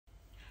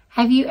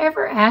Have you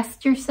ever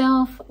asked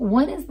yourself,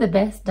 what is the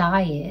best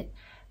diet?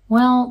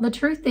 Well, the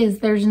truth is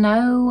there's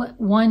no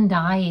one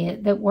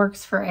diet that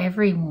works for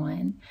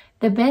everyone.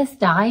 The best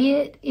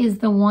diet is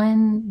the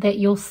one that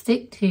you'll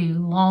stick to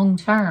long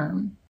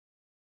term.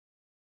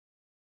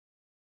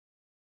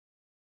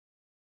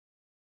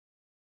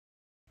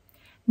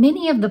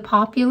 Many of the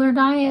popular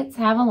diets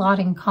have a lot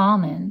in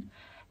common.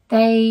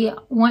 They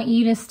want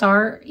you to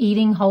start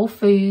eating whole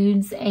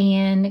foods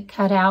and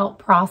cut out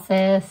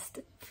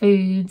processed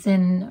foods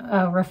and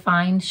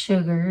refined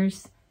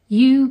sugars.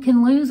 You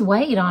can lose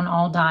weight on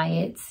all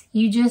diets.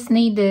 You just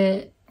need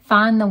to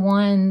find the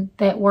one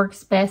that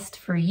works best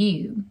for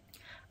you.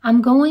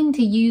 I'm going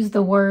to use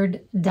the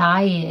word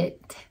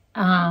diet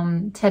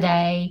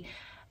today,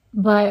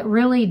 but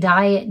really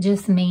diet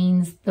just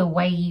means the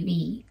way you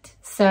eat.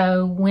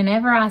 So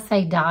whenever I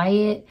say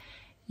diet,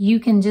 you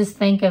can just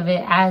think of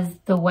it as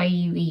the way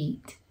you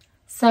eat.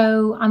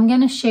 So I'm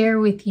going to share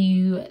with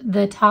you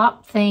the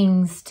top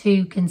things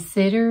to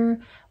consider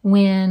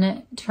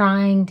when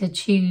trying to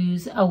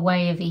choose a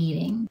way of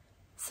eating.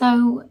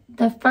 So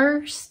the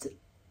first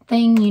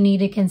thing you need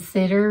to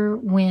consider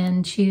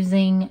when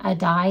choosing a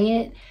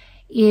diet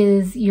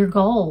is your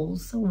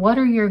goals. What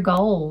are your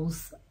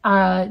goals?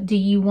 Do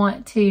you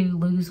want to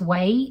lose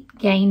weight,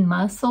 gain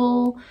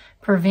muscle,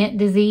 prevent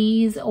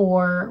disease,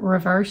 or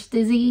reverse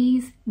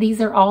disease?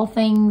 These are all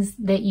things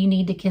that you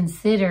need to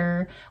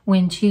consider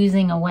when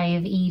choosing a way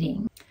of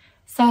eating.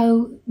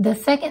 So the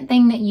second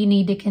thing that you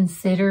need to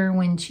consider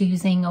when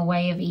choosing a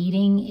way of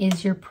eating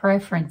is your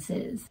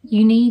preferences.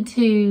 You need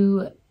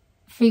to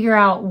figure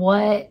out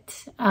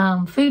what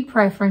food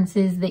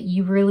preferences that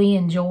you really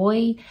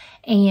enjoy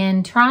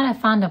and try to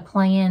find a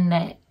plan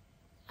that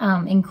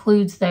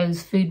includes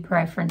those food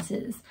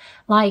preferences.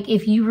 Like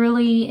if you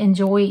really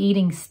enjoy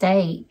eating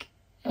steak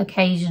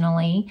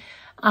occasionally,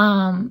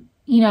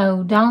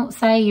 don't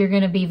say you're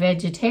going to be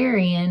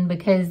vegetarian,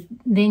 because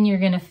then you're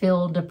going to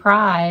feel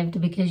deprived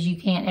because you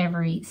can't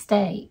ever eat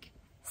steak.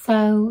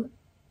 So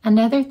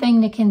another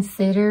thing to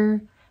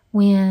consider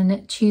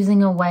when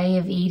choosing a way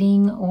of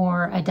eating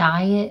or a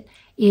diet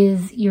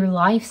is your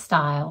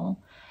lifestyle.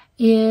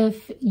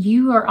 If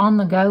you are on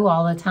the go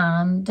all the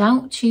time,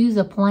 don't choose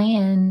a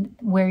plan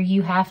where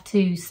you have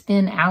to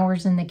spend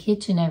hours in the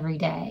kitchen every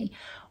day.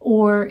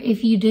 Or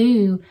if you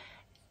do,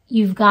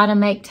 you've got to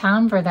make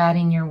time for that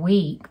in your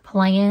week.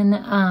 Plan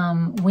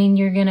when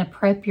you're going to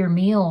prep your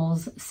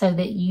meals so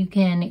that you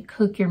can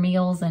cook your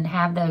meals and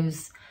have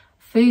those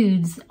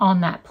foods on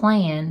that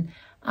plan,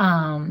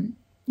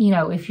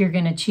 if you're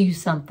going to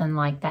choose something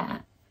like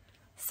that.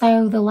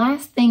 So the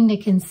last thing to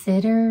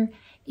consider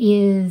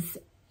is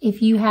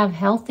if you have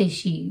health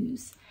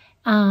issues.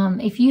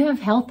 If you have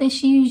health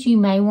issues, you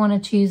may want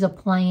to choose a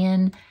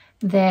plan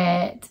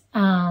that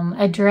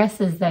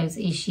addresses those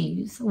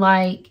issues.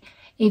 Like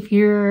if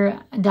you're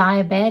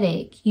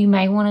diabetic, you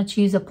may want to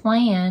choose a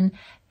plan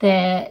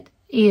that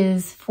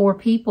is for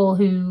people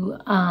who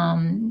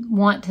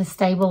want to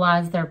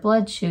stabilize their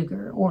blood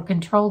sugar or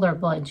control their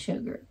blood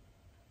sugar.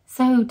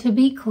 So to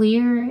be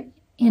clear,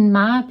 in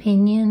my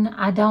opinion,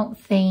 I don't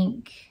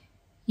think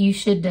you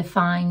should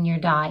define your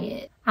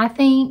diet. I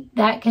think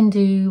that can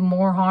do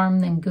more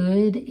harm than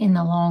good in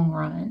the long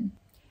run.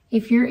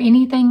 If you're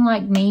anything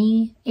like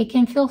me, it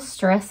can feel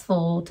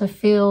stressful to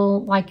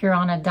feel like you're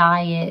on a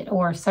diet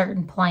or a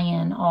certain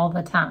plan all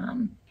the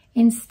time.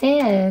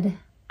 Instead,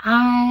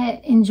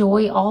 I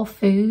enjoy all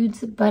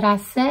foods, but I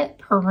set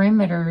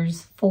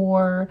perimeters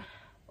for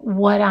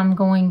what I'm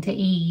going to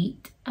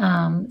eat.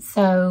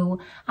 So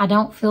I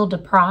don't feel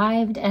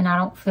deprived and I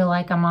don't feel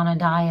like I'm on a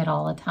diet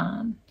all the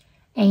time.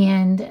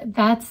 And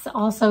that's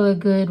also a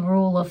good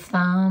rule of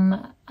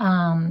thumb.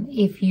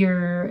 If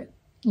you're,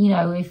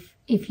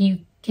 if you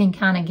can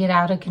kind of get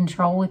out of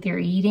control with your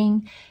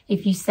eating,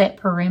 if you set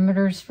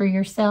perimeters for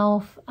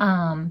yourself,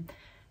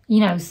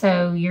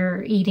 so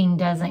your eating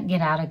doesn't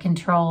get out of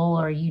control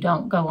or you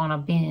don't go on a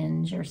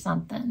binge or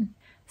something.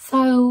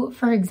 So,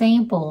 for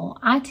example,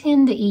 I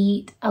tend to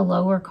eat a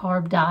lower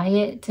carb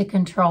diet to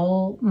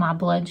control my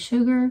blood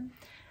sugar,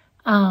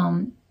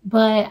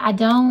 but I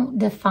don't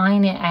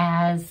define it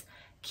as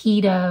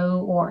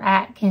keto or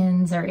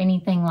Atkins or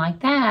anything like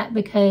that,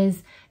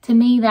 because to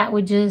me that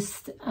would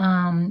just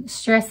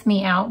stress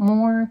me out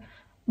more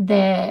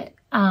that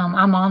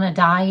I'm on a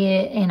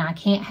diet and I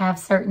can't have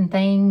certain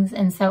things.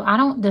 And so I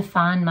don't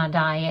define my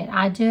diet.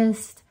 I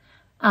just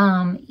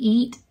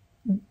eat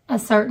a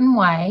certain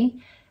way.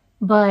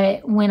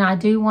 But when I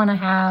do want to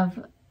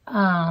have,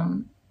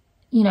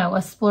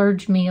 a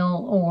splurge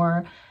meal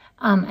or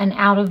an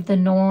out of the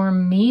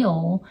norm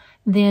meal,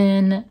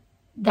 then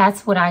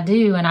that's what I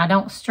do. And I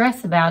don't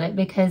stress about it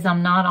because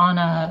I'm not on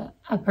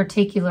a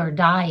particular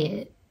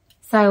diet.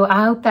 So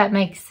I hope that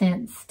makes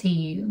sense to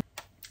you.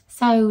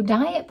 So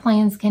diet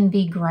plans can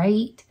be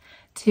great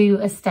to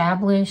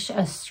establish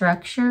a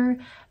structure,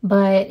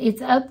 but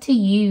it's up to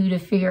you to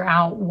figure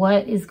out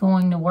what is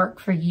going to work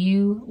for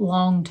you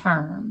long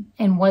term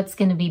and what's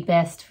going to be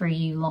best for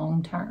you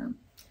long term.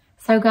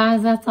 So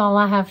guys, that's all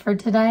I have for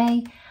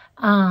today.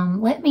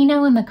 Let me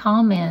know in the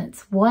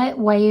comments what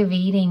way of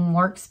eating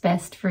works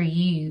best for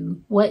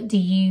you. What do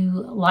you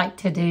like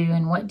to do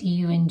and what do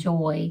you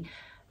enjoy?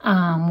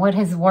 What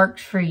has worked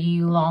for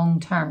you long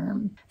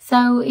term?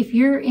 So if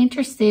you're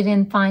interested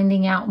in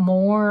finding out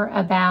more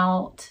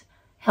about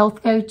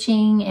health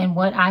coaching and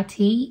what I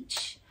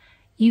teach,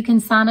 you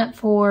can sign up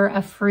for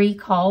a free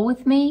call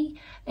with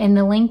me, and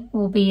the link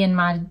will be in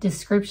my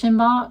description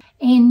box.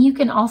 And you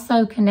can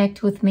also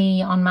connect with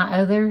me on my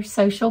other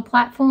social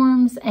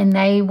platforms, and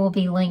they will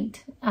be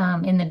linked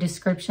in the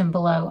description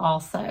below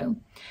also.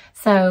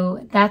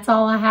 So that's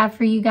all I have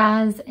for you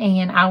guys,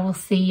 and I will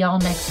see y'all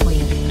next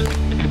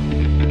week.